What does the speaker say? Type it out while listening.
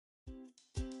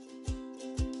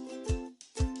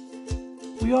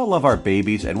We all love our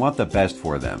babies and want the best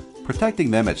for them. Protecting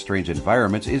them at strange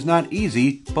environments is not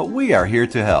easy, but we are here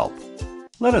to help.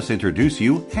 Let us introduce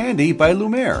you Handy by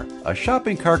Lumiere, a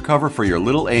shopping cart cover for your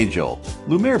little angel.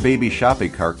 Lumiere Baby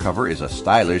Shopping Cart Cover is a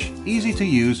stylish,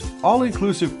 easy-to-use,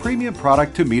 all-inclusive premium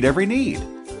product to meet every need.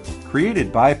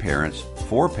 Created by parents,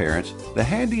 for parents, the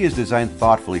Handy is designed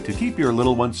thoughtfully to keep your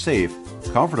little ones safe,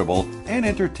 comfortable, and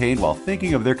entertained while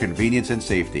thinking of their convenience and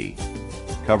safety.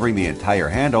 Covering the entire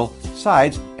handle,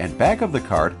 sides, and back of the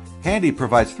cart, Handy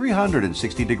provides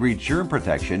 360-degree germ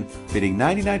protection, fitting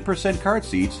 99% cart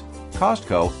seats,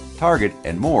 Costco, Target,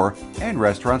 and more, and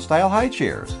restaurant-style high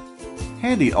chairs.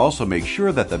 Handy also makes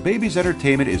sure that the baby's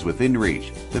entertainment is within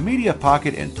reach. The media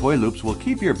pocket and toy loops will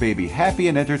keep your baby happy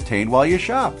and entertained while you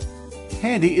shop.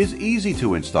 Handy is easy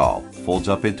to install, folds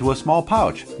up into a small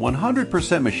pouch,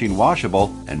 100% machine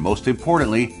washable, and most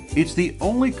importantly, it's the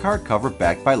only cart cover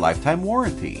backed by lifetime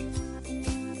warranty.